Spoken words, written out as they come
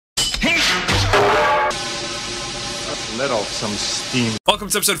let off some steam. Welcome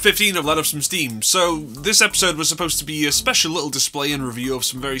to episode 15 of Let Off Some Steam. So, this episode was supposed to be a special little display and review of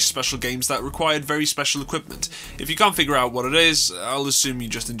some very special games that required very special equipment. If you can't figure out what it is, I'll assume you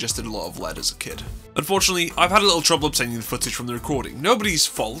just ingested a lot of lead as a kid. Unfortunately, I've had a little trouble obtaining the footage from the recording. Nobody's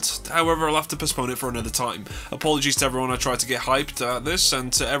fault, however I'll have to postpone it for another time. Apologies to everyone I tried to get hyped at this,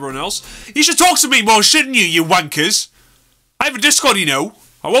 and to everyone else. You should talk to me more, shouldn't you, you wankers? I have a Discord, you know.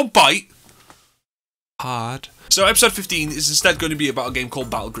 I won't bite. Hard. So episode 15 is instead going to be about a game called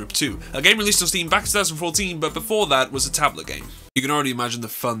Battle Group 2, a game released on Steam back in 2014, but before that was a tablet game. You can already imagine the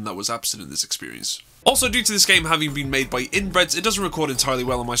fun that was absent in this experience. Also, due to this game having been made by inbreds, it doesn't record entirely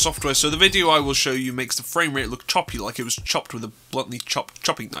well on my software, so the video I will show you makes the frame rate look choppy, like it was chopped with a bluntly chopped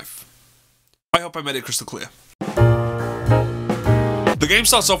chopping knife. I hope I made it crystal clear. The game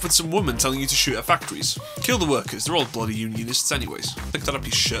starts off with some women telling you to shoot at factories. Kill the workers, they're all bloody unionists anyways. Pick that up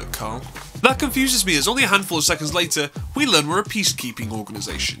your shirt, Carl. That confuses me as only a handful of seconds later, we learn we're a peacekeeping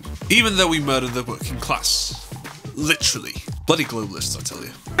organisation. Even though we murder the working class. Literally. Bloody globalists, I tell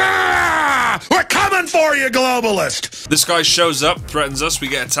you. Ah! We're coming for you, globalist! This guy shows up, threatens us, we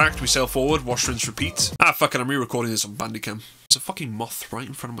get attacked, we sail forward, wash, rinse, repeat. Ah, fuck it, I'm re-recording this on Bandicam. There's a fucking moth right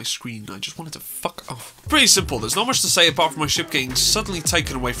in front of my screen, I just wanted to fuck off. Pretty simple, there's not much to say apart from my ship getting suddenly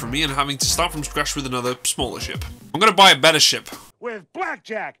taken away from me and having to start from scratch with another, smaller ship. I'm gonna buy a better ship. With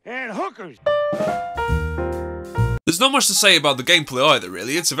blackjack and hookers! There's not much to say about the gameplay either,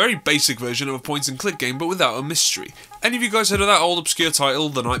 really. It's a very basic version of a point-and-click game, but without a mystery. Any of you guys heard of that old obscure title,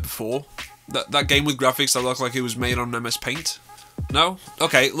 The Night Before? That game with graphics that looked like it was made on MS Paint? No?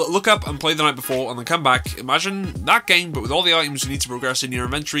 Okay, look up and play The Night Before, and then come back. Imagine that game, but with all the items you need to progress in your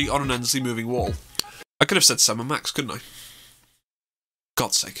inventory on an endlessly moving wall. I could have said Summer Max, couldn't I?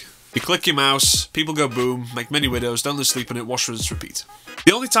 God's sake. You click your mouse, people go boom, make many widows, don't lose sleep in it, wash, rinse, repeat.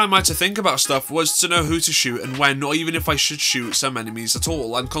 The only time I had to think about stuff was to know who to shoot and when, or even if I should shoot some enemies at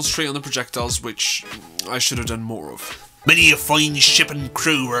all, and concentrate on the projectiles, which I should have done more of. Many a fine ship and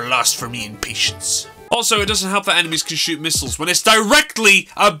crew were lost for me in patience. Also, it doesn't help that enemies can shoot missiles when it's directly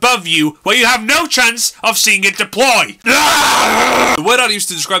above you, where you have no chance of seeing it deploy. The word I'd use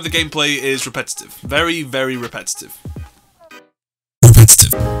to describe the gameplay is repetitive. Very, very repetitive.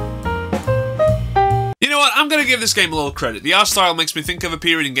 You know what, I'm going to give this game a little credit. The art style makes me think of a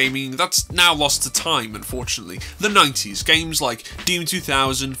period in gaming that's now lost to time, unfortunately. The 90s, games like Doom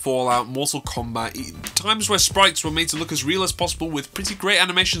 2000, Fallout, Mortal Kombat, times where sprites were made to look as real as possible with pretty great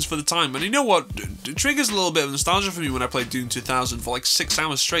animations for the time. And you know what, it triggers a little bit of nostalgia for me when I played Doom 2000 for like 6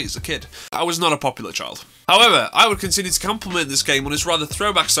 hours straight as a kid. I was not a popular child. However, I would continue to compliment this game on its rather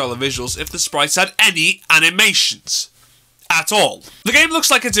throwback style of visuals if the sprites had any animations. At all. The game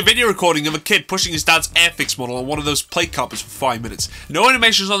looks like it's a video recording of a kid pushing his dad's Airfix model on one of those plate carpets for 5 minutes. No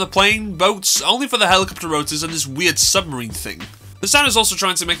animations on the plane, boats, only for the helicopter rotors and this weird submarine thing. The sound is also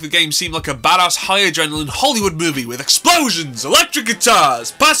trying to make the game seem like a badass high adrenaline Hollywood movie with explosions, electric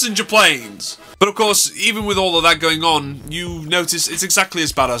guitars, passenger planes. But of course, even with all of that going on, you notice it's exactly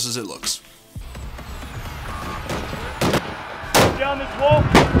as badass as it looks. Down this wall!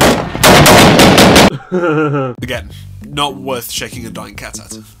 Again, not worth shaking a dying cat at.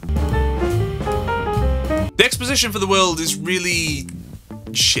 The exposition for the world is really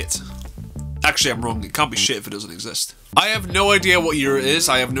shit. Actually, I'm wrong. It can't be shit if it doesn't exist. I have no idea what year it is.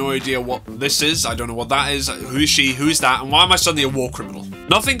 I have no idea what this is. I don't know what that is. Who is she? Who is that? And why am I suddenly a war criminal?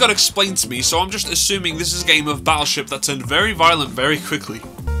 Nothing got explained to me, so I'm just assuming this is a game of Battleship that turned very violent very quickly.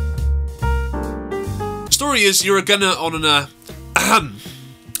 The story is you're a gunner on an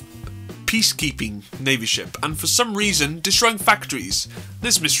peacekeeping navy ship, and for some reason destroying factories.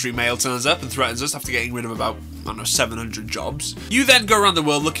 This mystery male turns up and threatens us after getting rid of about, I don't know, 700 jobs. You then go around the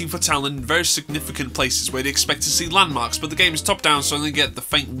world looking for talent in very significant places where you expect to see landmarks, but the game is top down, so you only get the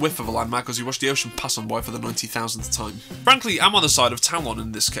faint whiff of a landmark as you watch the ocean pass on by for the 90,000th time. Frankly, I'm on the side of Talon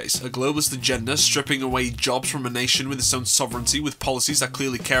in this case, a globalist agenda stripping away jobs from a nation with its own sovereignty, with policies that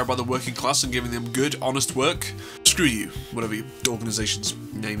clearly care about the working class and giving them good, honest work. Screw you, whatever your organisation's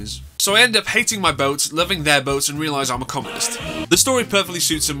name is. So I end up hating my boats, loving their boats, and realise I'm a communist. The story perfectly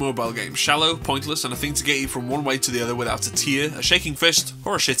suits a mobile game, shallow, pointless, and a thing to get you from one way to the other without a tear, a shaking fist,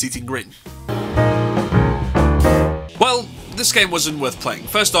 or a shit-eating grin. Well, this game wasn't worth playing.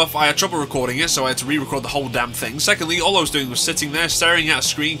 First off, I had trouble recording it, so I had to re-record the whole damn thing. Secondly, all I was doing was sitting there, staring at a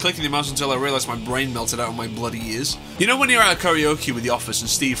screen, clicking the mouse until I realised my brain melted out of my bloody ears. You know when you're at a karaoke with the office and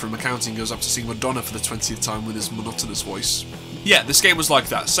Steve from accounting goes up to sing Madonna for the 20th time with his monotonous voice? Yeah, this game was like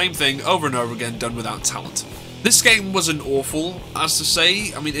that. Same thing, over and over again, done without talent. This game wasn't awful, as to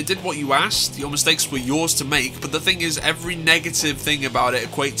say. I mean, it did what you asked. Your mistakes were yours to make, but the thing is, every negative thing about it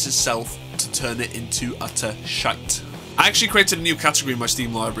equates itself to turn it into utter shite. I actually created a new category in my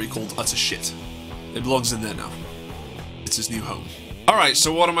Steam library called Utter Shit. It belongs in there now. It's his new home. Alright,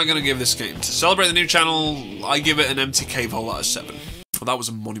 so what am I going to give this game? To celebrate the new channel, I give it an empty cave hole out of 7. Well, that was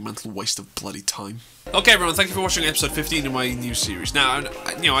a monumental waste of bloody time. Okay, everyone, thank you for watching episode 15 of my new series. Now,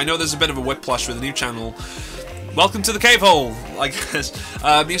 I know there's a bit of a whiplash with the new channel. Welcome to the cave hole, I guess.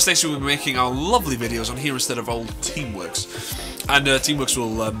 Me and Stacey will be making our lovely videos on here instead of old Teamworks. And Teamworks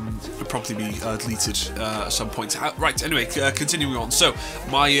will probably be deleted at some point. Right, anyway, continuing on. So,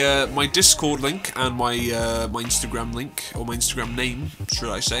 my Discord link and my Instagram link, or my Instagram name, should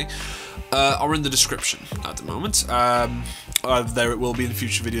I say, are in the description at the moment. There it will be in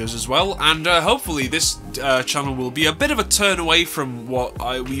future videos as well, and hopefully this channel will be a bit of a turn away from what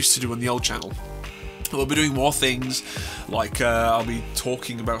we used to do on the old channel. We'll be doing more things, like I'll be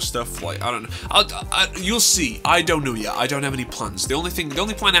talking about stuff like, I don't know. You'll see. I don't know yet. I don't have any plans. The only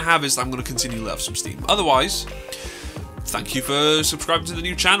plan I have is I'm going to continue to love some Steam. Otherwise, thank you for subscribing to the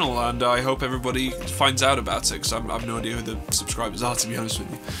new channel, and I hope everybody finds out about it, because I have no idea who the subscribers are, to be honest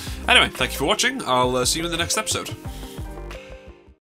with you. Anyway, thank you for watching. I'll see you in the next episode.